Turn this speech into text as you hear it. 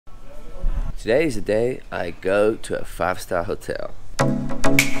Today is the day I go to a 5-star hotel.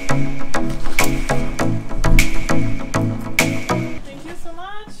 Thank you so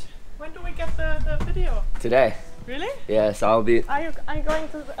much. When do we get the video? Today. Really? Yes, I'll be. Are you going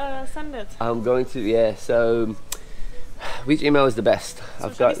to send it? I'm going to, yeah. So, which email is the best? So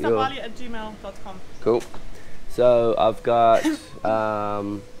I've got your. Bali@gmail.com. Cool. So I've got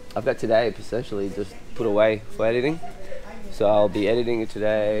today essentially just put away for editing. So I'll be editing it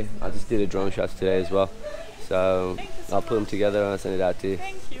today. I just did a drone shots today as well. So I'll put them together and I'll send it out to you.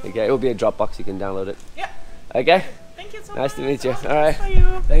 Thank you. Okay, it will be a Dropbox. You can download it. Yeah. Okay. Thank you so Nice much. to meet you. All right. For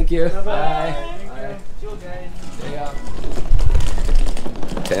you. Thank you. Bye. Bye. Bye. See you guys. See ya.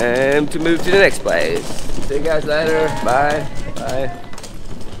 Time to move to the next place. See you guys later. Bye. Bye.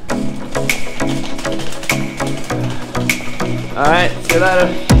 Alright, see you later.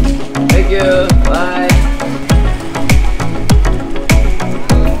 Thank you. Bye.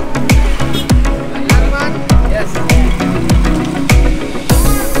 Yes.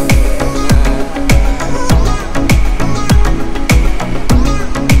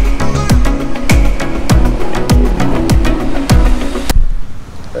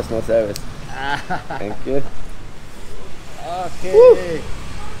 Personal service. Thank you. Okay. Woo.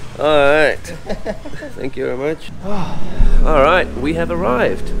 Alright. Thank you very much. Alright, we have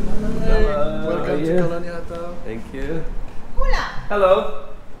arrived. Hello. Welcome to Colonial Hotel. Thank you. Hola, Hello.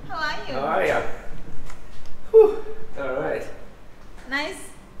 how are you? How are you? Whew. Alright. Nice.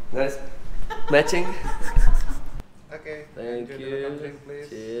 Nice. Matching. Okay. Thank Enjoy the you. welcome drink, please.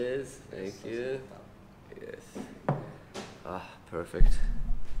 Cheers. Thank you. Yes. Ah, perfect.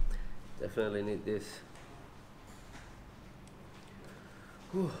 Definitely need this.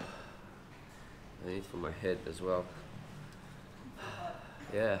 Whew. I need for my head as well.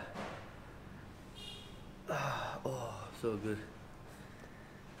 Yeah. Oh, so good.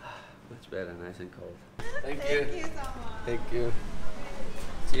 Much better, nice and cold. Thank you. Thank you so much. Thank you.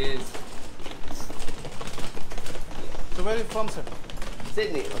 Cheers. So where are you from, sir?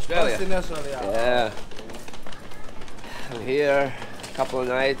 Sydney, Australia. Sydney, Australia. Yeah. I'm here a couple of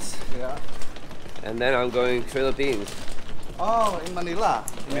nights Yeah. and then I'm going Philippines. Oh, in Manila.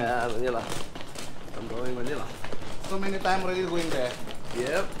 Yeah, Manila. I'm going Manila. So many times already going there.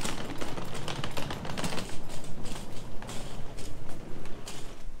 Yep.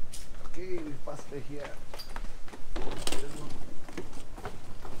 Okay, we pass by here.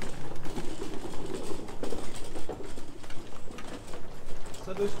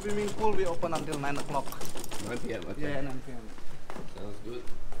 So the swimming pool we open until 9 o'clock. 9 p.m. Okay. Yeah, 9 p.m. Sounds good.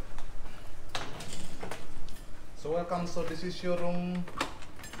 So welcome. So this is your room.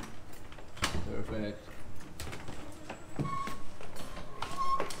 Perfect.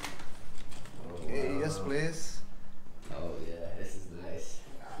 Okay, yes, please. Oh yeah, this is nice.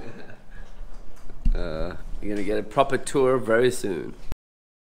 You're gonna get a proper tour very soon.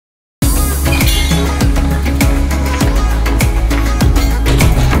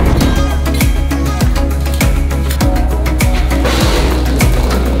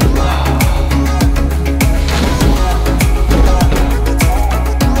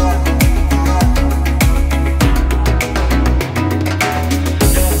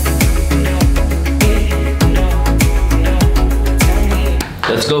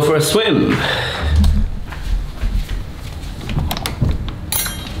 Let's go for a swim.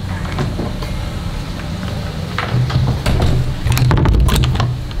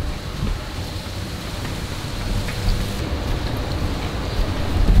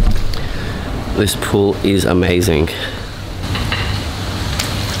 This pool is amazing.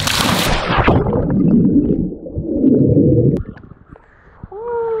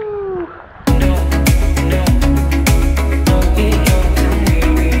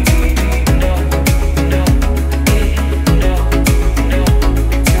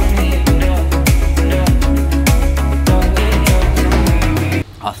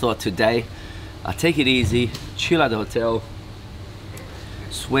 I thought today I'll take it easy, chill at the hotel,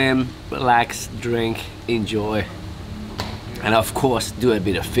 swim, relax, drink, enjoy, and of course do a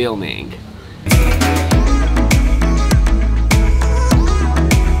bit of filming.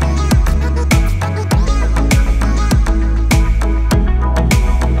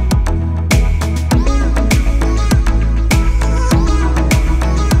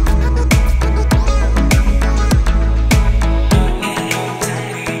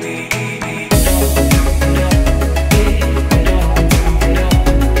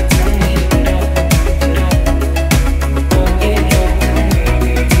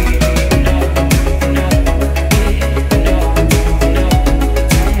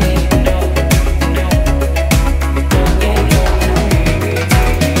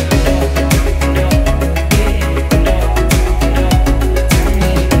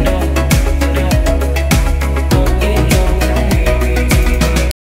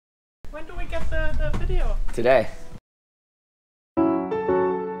 day.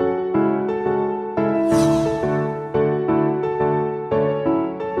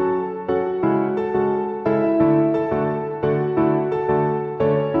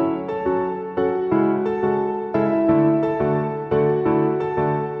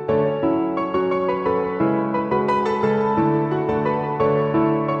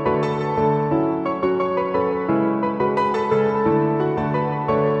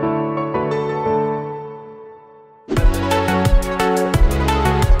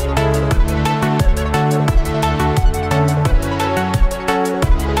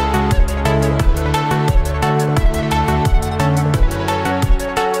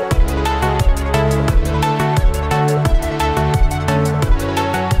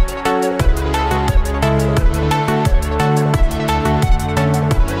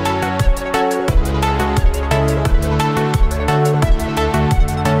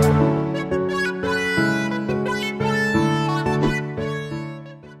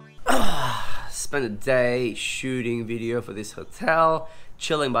 Spent a day shooting video for this hotel,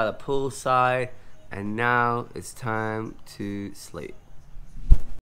 chilling by the poolside, and now it's time to sleep.